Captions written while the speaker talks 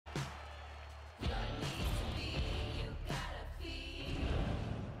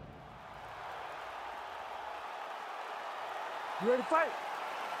You ready to fight?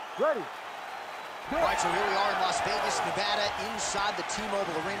 Ready. All right, so here we are in Las Vegas, Nevada, inside the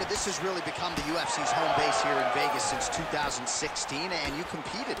T-Mobile Arena. This has really become the UFC's home base here in Vegas since 2016, and you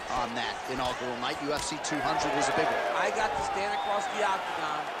competed on that inaugural night. UFC 200 was a big one. I got to stand across the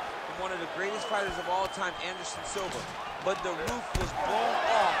octagon from one of the greatest fighters of all time, Anderson Silva, but the roof was blown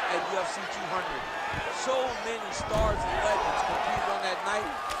off at UFC 200. So many stars and legends competed on that night.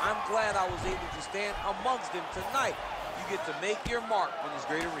 I'm glad I was able to stand amongst them tonight. You get to make your mark on this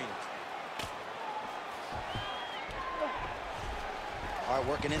great arena. All right,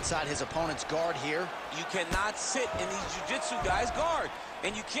 working inside his opponent's guard here. You cannot sit in these jiu-jitsu guys' guard.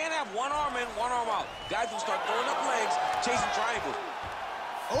 And you can't have one arm in, one arm out. Guys will start throwing up legs, chasing triangles.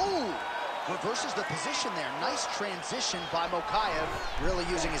 Oh, reverses the position there. Nice transition by Mokaev, really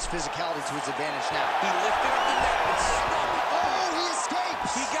using his physicality to his advantage now. He lifted up the neck and slowed it. Oh, he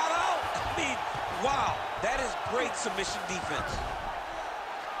escapes. He got out. I mean, wow, that is great submission defense.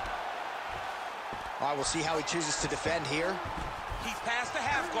 All right, we'll see how he chooses to defend here. He's past the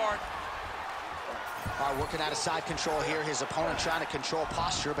half guard. All right, working out of side control here. His opponent trying to control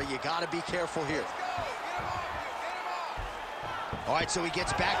posture, but you got to be careful here. All right, so he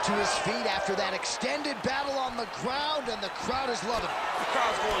gets back to his feet after that extended battle on the ground, and the crowd is loving it. The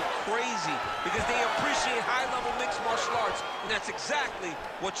crowd's going crazy because they appreciate high-level mixed martial arts, and that's exactly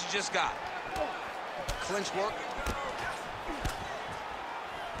what you just got. Clinch work.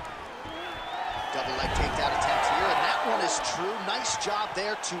 Double leg takedown attempt here, and that one is true. Nice job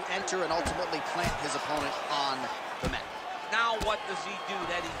there to enter and ultimately plant his opponent on the mat. Now what does he do?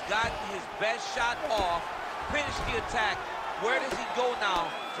 That he's got his best shot off, finish the attack. Where does he go now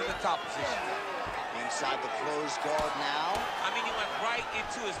to the top position? Inside the closed guard now. I mean, he went right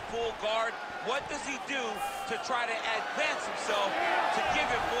into his full guard. What does he do to try to advance himself to give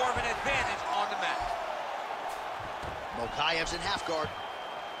him more of an advantage on the mat? Mokaev's in half guard.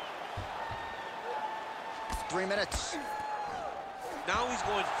 3 minutes. Now he's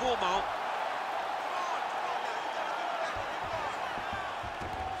going full mount.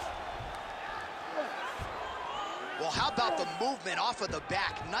 Well, how about the movement off of the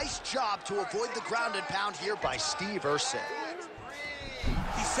back? Nice job to avoid the ground and pound here by Steve Ufc.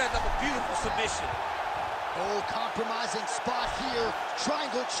 He set up a beautiful submission. Oh, compromising spot here.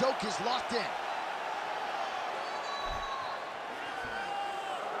 Triangle choke is locked in.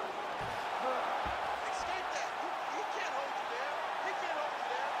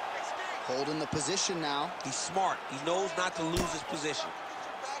 Holding the position now. He's smart. He knows not to lose his position.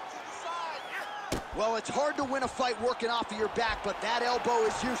 Well, it's hard to win a fight working off of your back, but that elbow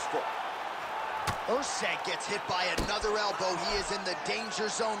is useful. Ufc gets hit by another elbow. He is in the danger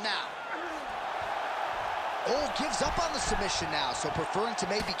zone now. Oh, gives up on the submission now, so preferring to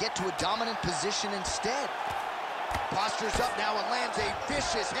maybe get to a dominant position instead. Postures up now and lands a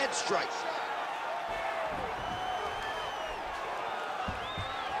vicious head strike.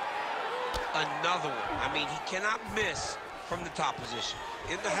 Another one. I mean, he cannot miss from the top position.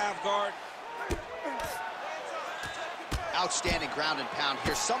 In the half guard. Outstanding ground and pound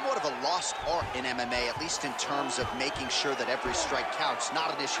here. Somewhat of a lost art in MMA, at least in terms of making sure that every strike counts.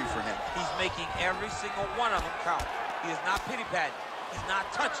 Not an issue for him. He's making every single one of them count. He is not pity-patting. He's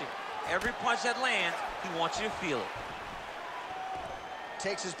not touching. Every punch that lands, he wants you to feel it.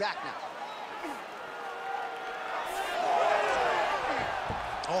 Takes his back now.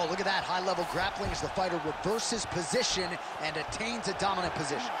 Oh, look at that high-level grappling as the fighter reverses position and attains a dominant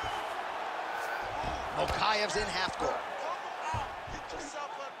position. Mokaev's in half guard.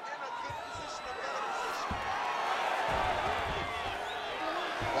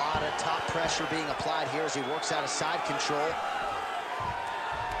 A lot of top pressure being applied here as he works out of side control.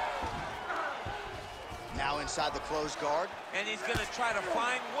 Now inside the closed guard. And he's going to try to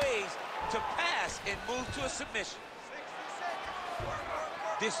find ways to pass and move to a submission.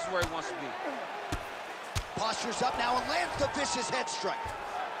 This is where he wants to be. Postures up now and lands the vicious head strike.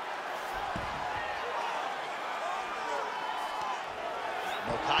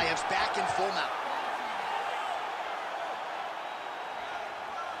 Mokaev's back in full mount.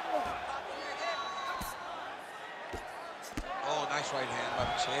 Oh, nice right hand by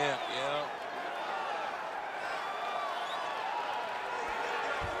the champ, yeah.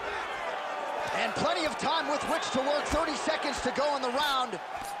 And plenty of time with which to work. 30 seconds to go in the round.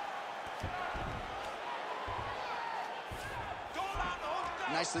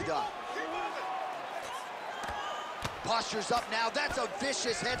 Nicely done. Postures up now. That's a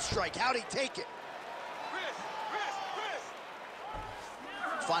vicious head strike. How'd he take it?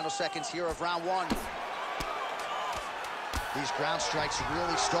 Final seconds here of round one. These ground strikes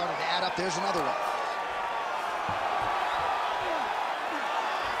really starting to add up. There's another one.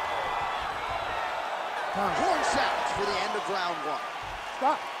 Horn sounds for the end of round one.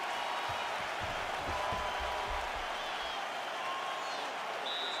 Stop.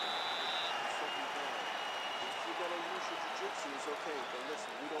 It's okay, but listen,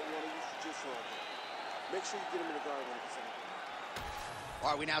 we don't want to use jiu-jitsu on him. Make sure you get him in the guard when he gets in the guard. All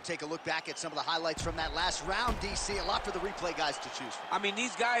right, we now take a look back at some of the highlights from that last round, DC. A lot for the replay guys to choose from. I mean,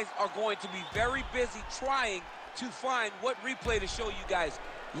 these guys are going to be very busy trying to find what replay to show you guys.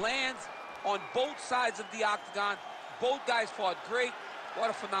 Lands on both sides of the octagon. Both guys fought great. What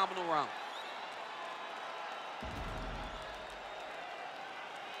a phenomenal round.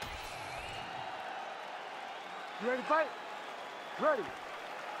 You ready to fight? Ready.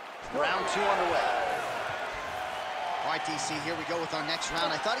 Round two underway. All right, DC, here we go with our next round.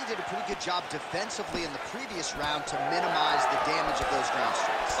 I thought he did a pretty good job defensively in the previous round to minimize the damage of those ground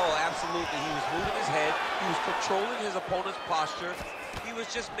strikes. Oh, absolutely. He was moving his head. He was controlling his opponent's posture. He was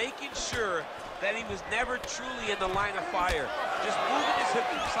just making sure that he was never truly in the line of fire. Just moving his hip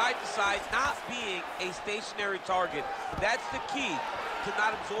from side to side, not being a stationary target. That's the key to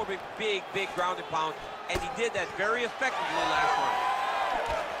not absorbing big ground and pound. And he did that very effectively last round.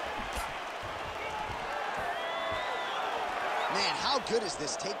 Man, how good is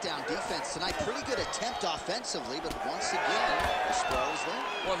this takedown defense tonight? Pretty good attempt offensively, but once again, the sprawl is there.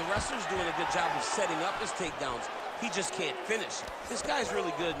 Well, the wrestler's doing a good job of setting up his takedowns. He just can't finish. This guy's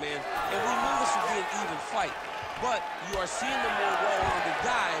really good, man. And we knew this would be an even fight. But you are seeing the more well-rounded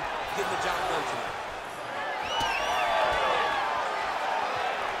guy getting the job done tonight.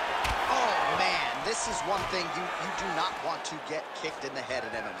 Oh, man, this is one thing you do not want to get kicked in the head in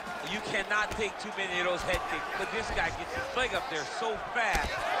MMA. You cannot take too many of those head kicks, but this guy gets his leg up there so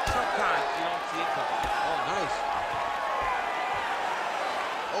fast, sometimes you don't see it coming. Oh, nice.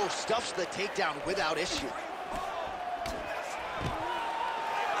 Oh, stuffs the takedown without issue.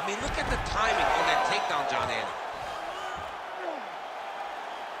 I mean, look at the timing on that takedown, John Andy.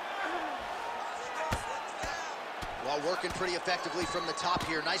 Well, working pretty effectively from the top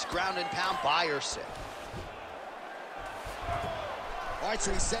here. Nice ground and pound by Ufc. All right,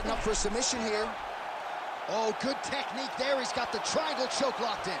 so he's setting up for submission here. Oh, good technique there. He's got the triangle choke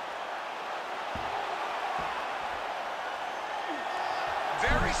locked in.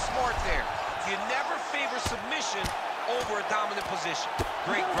 Very smart there. You never favor submission over a dominant position.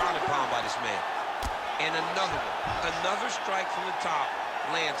 Great ground and pound by this man. And another one. Another strike from the top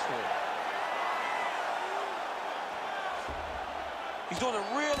lands for him. He's doing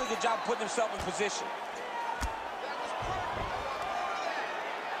a really good job putting himself in position.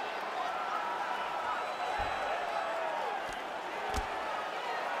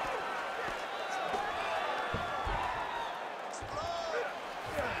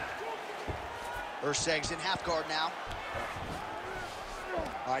 Urseg's in half guard now.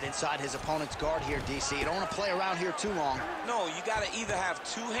 All right, inside his opponent's guard here, DC. You don't want to play around here too long. No, you got to either have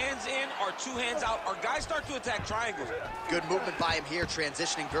two hands in or two hands out, or guys start to attack triangles. Good movement by him here,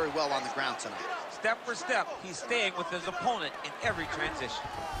 transitioning very well on the ground tonight. Step for step, he's staying with his opponent in every transition.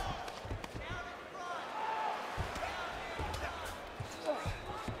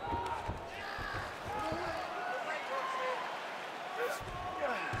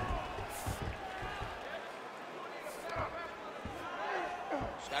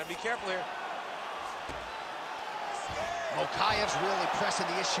 Gotta be careful here. Mokayev's really pressing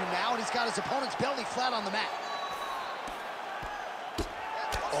the issue now, and he's got his opponent's belly flat on the mat.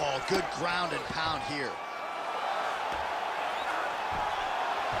 Oh, good ground and pound here.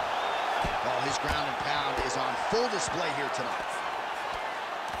 Oh, his ground and pound is on full display here tonight.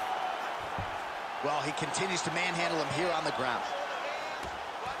 Well, he continues to manhandle him here on the ground.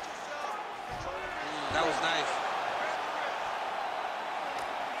 That was nice.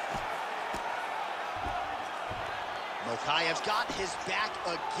 Mokayev's got his back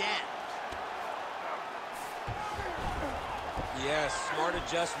again. Yes, smart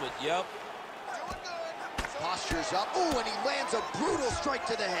adjustment, yep. Posture's up. Ooh, and he lands a brutal strike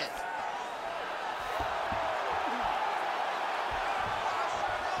to the head.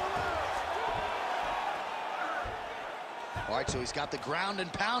 All right, so he's got the ground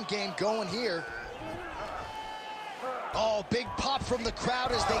and pound game going here. Oh, big pop from the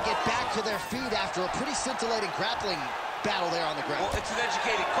crowd as they get back to their feet after a pretty scintillating grappling battle there on the ground. Well, it's an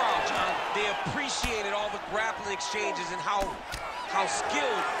educated crowd, John. They appreciated all the grappling exchanges and how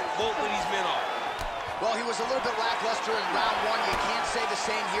skilled both of these men are. Well, he was a little bit lackluster in round one. You can't say the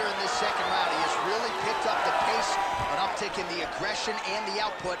same here in this second round. He has really picked up the pace, an uptick in the aggression and the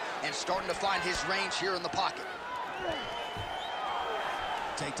output, and starting to find his range here in the pocket.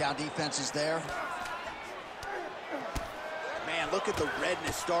 Takedown defense is there. Man, look at the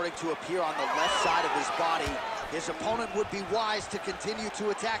redness starting to appear on the left side of his body. His opponent would be wise to continue to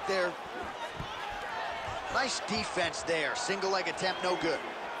attack there. Nice defense there. Single leg attempt, no good.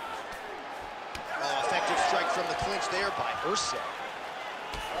 Oh, effective strike from the clinch there by Ufc.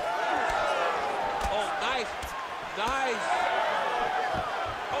 Oh, nice. Nice.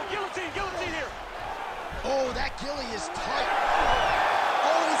 Oh, guillotine, guillotine here. Oh, that gilly is tight.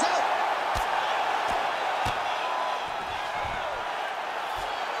 Oh, he's out.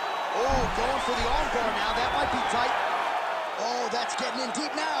 Oh, going for the armbar now. That might be tight. Oh, that's getting in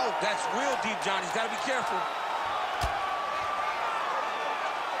deep now. That's real deep, John. He's got to be careful.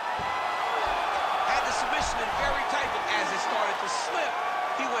 Had the submission in very tight, but as it started to slip,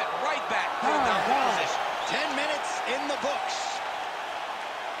 he went right back to a downward position. 10 minutes in the books.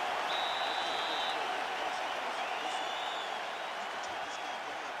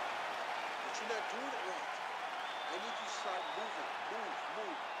 But you're not doing it right. I need you to start moving.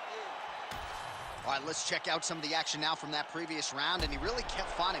 Move. All right, let's check out some of the action now from that previous round, and he really kept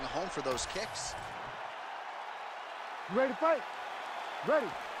finding a home for those kicks. You ready to fight? Ready.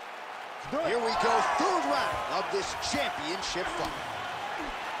 Let's do it. Here we go, third round of this championship fight.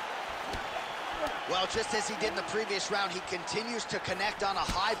 Well, just as he did in the previous round, he continues to connect on a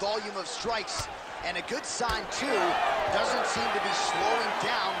high volume of strikes, and a good sign, too, doesn't seem to be slowing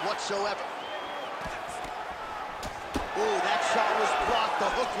down whatsoever. Ooh, that shot was blocked. The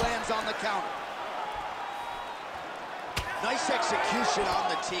hook lands on the counter. Nice execution on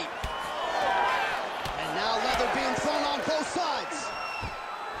the team. And now leather being thrown on both sides.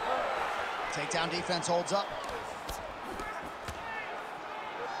 Takedown defense holds up.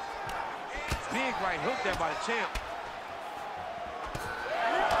 Big right hook there by the champ.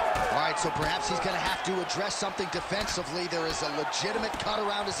 All right, so perhaps he's going to have to address something defensively. There is a legitimate cut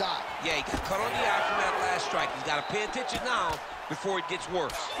around his eye. Yeah, he got cut on the eye from that last strike. He's got to pay attention now before it gets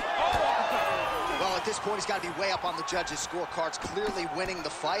worse. Well, at this point, he's got to be way up on the judges' scorecards, clearly winning the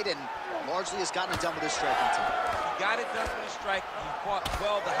fight, and largely has gotten it done with his striking team. He got it done with his strike. He fought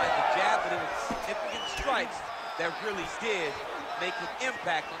well behind the jab, but it was significant strikes that really did make an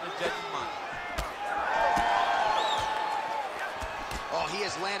impact on the judge's mind. Oh, he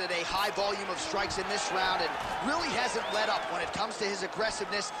has landed a high volume of strikes in this round and really hasn't let up. When it comes to his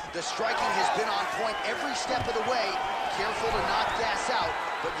aggressiveness, the striking has been on point every step of the way. Careful to not gas out,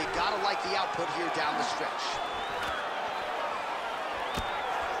 but you gotta like the output here down the stretch.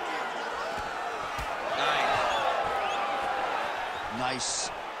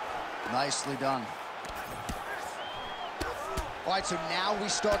 Nice. Nicely done. All right, so now we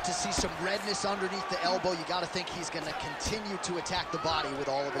start to see some redness underneath the elbow. You got to think he's going to continue to attack the body with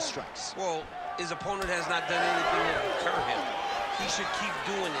all of his strikes. Well, his opponent has not done anything to deter him. He should keep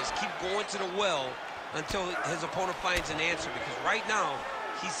doing this, keep going to the well until his opponent finds an answer, because right now,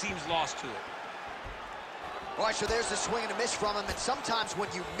 he seems lost to it. All right, so there's the swing and a miss from him, and sometimes when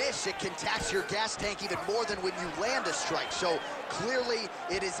you miss, it can tax your gas tank even more than when you land a strike. So clearly,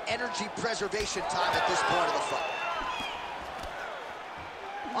 it is energy preservation time at this point of the fight.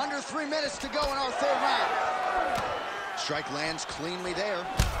 Under 3 minutes to go in our third round. Strike lands cleanly there.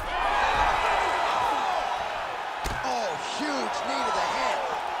 Oh, huge knee to the head.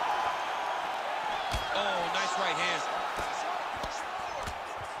 Oh, nice right hand.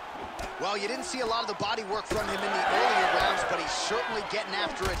 Well, you didn't see a lot of the body work from him in the earlier rounds, but he's certainly getting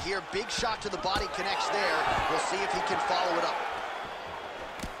after it here. Big shot to the body connects there. We'll see if he can follow it up.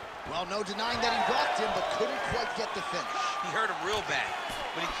 Well, no denying that he rocked him, but couldn't quite get the finish. He hurt him real bad,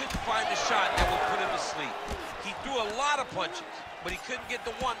 but he couldn't find the shot that would put him to sleep. He threw a lot of punches, but he couldn't get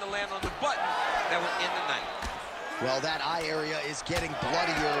the one to land on the button that would end the night. Well, that eye area is getting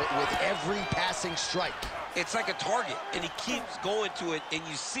bloodier with every passing strike. It's like a target, and he keeps going to it, and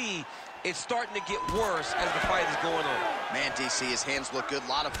you see it's starting to get worse as the fight is going on. Man, DC, his hands look good.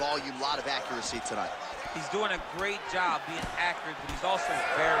 A lot of volume, a lot of accuracy tonight. He's doing a great job being accurate, but he's also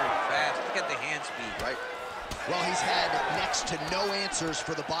very fast. Look at the hand speed. Right. Well, he's had next to no answers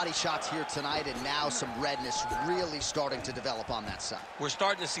for the body shots here tonight, and now some redness really starting to develop on that side. We're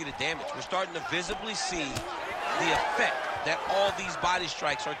starting to see the damage. We're starting to visibly see the effect that all these body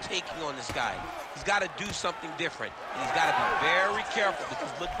strikes are taking on this guy. He's got to do something different, and he's got to be very careful,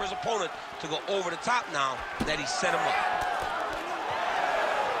 because look for his opponent to go over the top now that he set him up.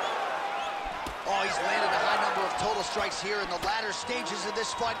 Oh, he's landed a high number of total strikes here in the latter stages of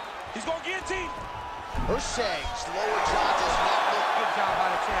this fight. He's going to guillotine. Usy's lower jaw does not look good. Good job by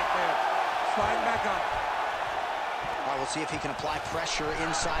the champ there. Sliding back up. All right, we'll see if he can apply pressure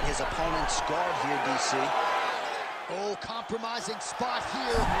inside his opponent's guard here, DC. Oh, compromising spot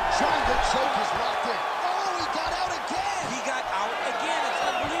here. Triangle choke is locked in. Oh, he he got out again. He got out again. It's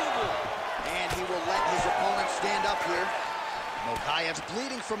unbelievable. And he will let his opponent stand up here. Mokayev's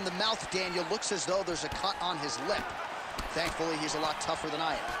bleeding from the mouth, Daniel. Looks as though there's a cut on his lip. Thankfully, he's a lot tougher than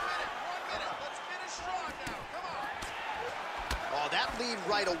I am. Oh, that lead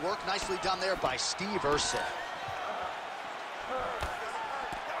right will work. Nicely done there by Steve Ufc.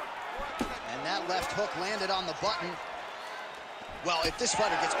 And that left hook landed on the button. Well, if this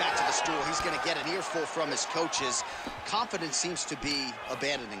fighter gets back to the stool, he's going to get an earful from his coaches. Confidence seems to be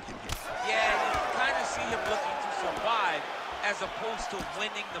abandoning him here. Yeah, you can kind of see him looking to survive as opposed to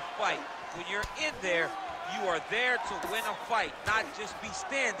winning the fight. When you're in there, you are there to win a fight, not just be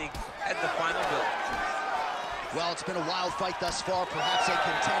standing at the final bell. Well, it's been a wild fight thus far. Perhaps a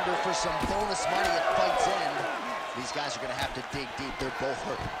contender for some bonus money at fight's end. These guys are going to have to dig deep. They're both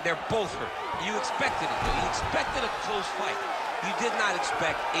hurt. They're both hurt. You expected it, though. You expected a close fight. You did not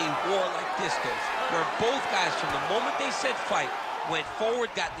expect a war like this, though, where both guys, from the moment they said fight, went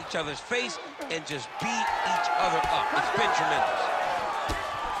forward, got in each other's face, and just beat each other up. It's been tremendous.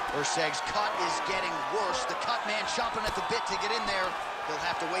 Urseg's cut is getting worse. The cut man chomping at the bit to get in there. He'll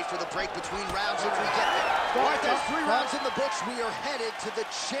have to wait for the break between rounds if we get there. All right, there's 3 rounds in the books. We are headed to the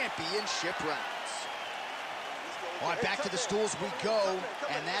championship rounds. All right, back to the stools we go,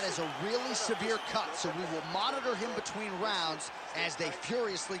 and that is a really severe cut, so we will monitor him between rounds as they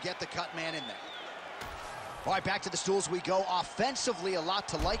furiously get the cut man in there. All right, back to the stools we go. Offensively, a lot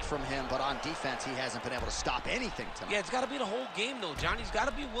to like from him, but on defense, he hasn't been able to stop anything tonight. Yeah, it's got to be the whole game, though, John. He's got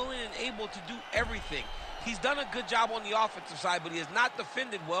to be willing and able to do everything. He's done a good job on the offensive side, but he has not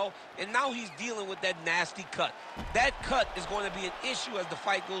defended well, and now he's dealing with that nasty cut. That cut is going to be an issue as the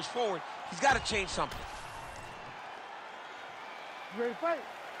fight goes forward. He's got to change something. You ready to fight?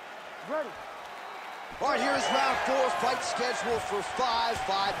 Ready. All right, here is round 4, fight scheduled for 5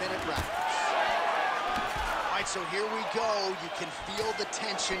 5-minute rounds. All right, so here we go. You can feel the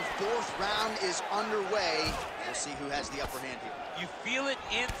tension. 4th round is underway. We'll see who has the upper hand here. You feel it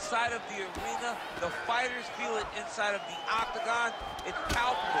inside of the arena. The fighters feel it inside of the octagon. It's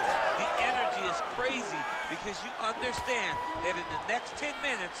palpable. The energy is crazy because you understand that in the next 10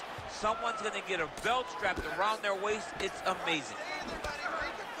 minutes, someone's going to get a belt strapped around their waist. It's amazing.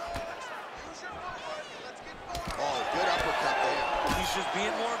 Oh, good uppercut there. He's just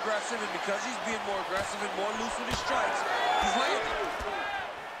being more aggressive, and because he's being more aggressive and more loose with his strikes, he's landing.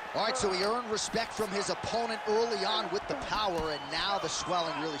 All right, so he earned respect from his opponent early on with the power, and now the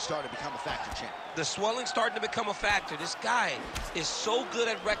swelling really started to become a factor, champ. The swelling's starting to become a factor. This guy is so good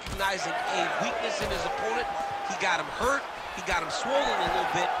at recognizing a weakness in his opponent. He got him hurt, he got him swollen a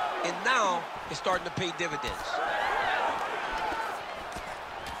little bit, and now it's starting to pay dividends.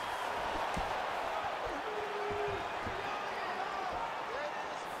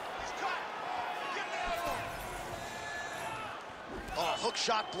 Oh, hook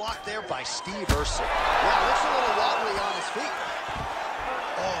shot blocked there by Steve Ufc. Yeah, looks a little wobbly on his feet.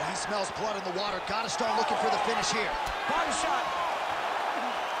 Oh, he smells blood in the water. Got to start looking for the finish here. Body shot.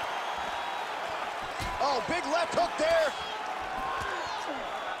 Oh, big left hook there.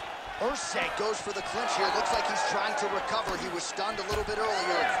 Ufc goes for the clinch here. Looks like he's trying to recover. He was stunned a little bit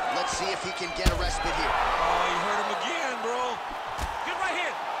earlier. Let's see if he can get a respite here. Oh, you hurt him again, bro. Good right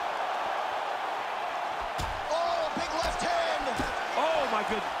hand. Oh, big left hand. Oh, my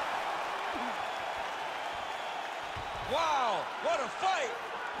goodness. Wow, what a fight.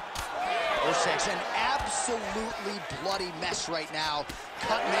 Ufc's an absolutely bloody mess right now.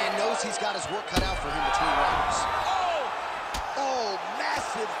 Cut man knows he's got his work cut out for him between rounds. Oh,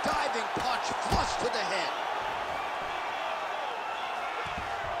 massive diving punch flush to the head.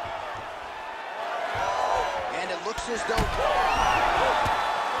 And it looks as though...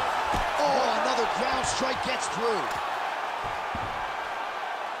 Oh, another ground strike gets through.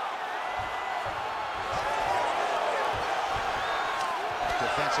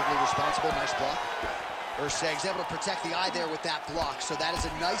 Defensively responsible, nice block. Urseg's able to protect the eye there with that block, so that is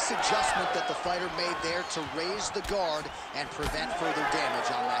a nice adjustment that the fighter made there to raise the guard and prevent further damage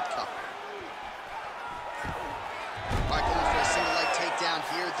on that cut. All right, going for a single leg takedown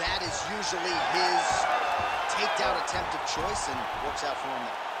here. That is usually his takedown attempt of choice and works out for him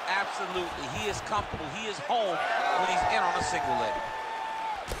there. Absolutely, he is comfortable, he is home when he's in on a single leg.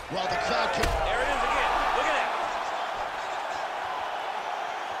 Well, the crowd can... There it is again, look at that.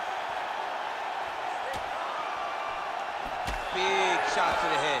 Big shot to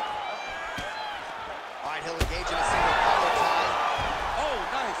the head. All right, he'll engage in a single collar tie. Oh,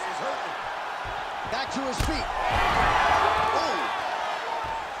 nice, he's hurting. Back to his feet. Oh!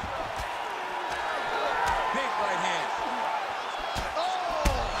 Big right hand.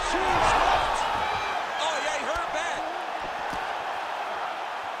 Oh! Huge left! Oh, yeah,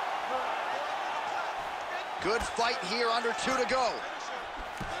 fight here, under 2 to go.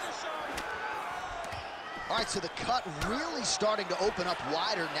 All right, so the cut really starting to open up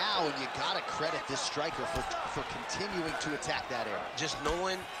wider now, and you got to credit this striker for continuing to attack that area. Just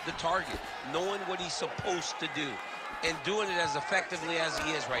knowing the target, knowing what he's supposed to do, and doing it as effectively as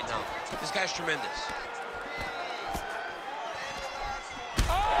he is right now. This guy's tremendous.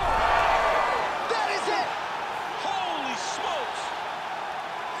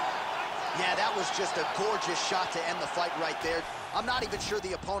 Yeah, that was just a gorgeous shot to end the fight right there. I'm not even sure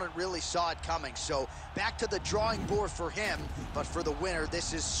the opponent really saw it coming. So back to the drawing board for him. But for the winner,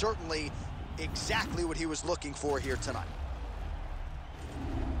 this is certainly exactly what he was looking for here tonight.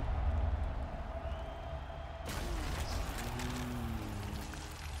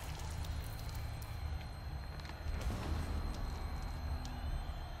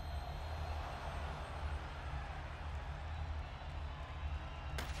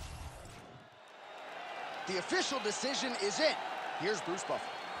 The official decision is in. Here's Bruce Buffer.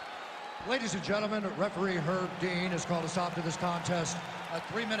 Ladies and gentlemen, referee Herb Dean has called a stop to this contest at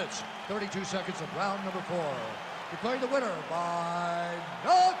 3 minutes, 32 seconds of round number 4. Declaring the winner by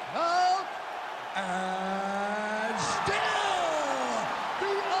knockout, and still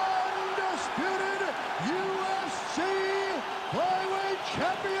the undisputed UFC flyweight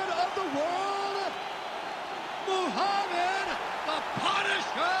champion of the world, Muhammad the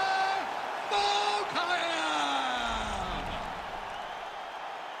Punisher.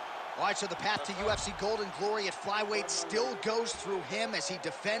 All right, so the path to UFC Golden Glory at flyweight still goes through him as he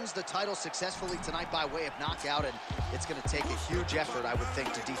defends the title successfully tonight by way of knockout, and it's going to take a huge effort, I would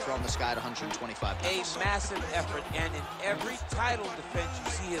think, to dethrone this guy at 125 pounds. A massive effort, and in every title defense,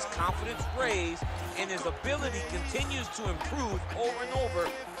 you see his confidence raise, and his ability continues to improve over and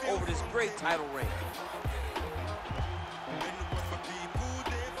over this great title reign.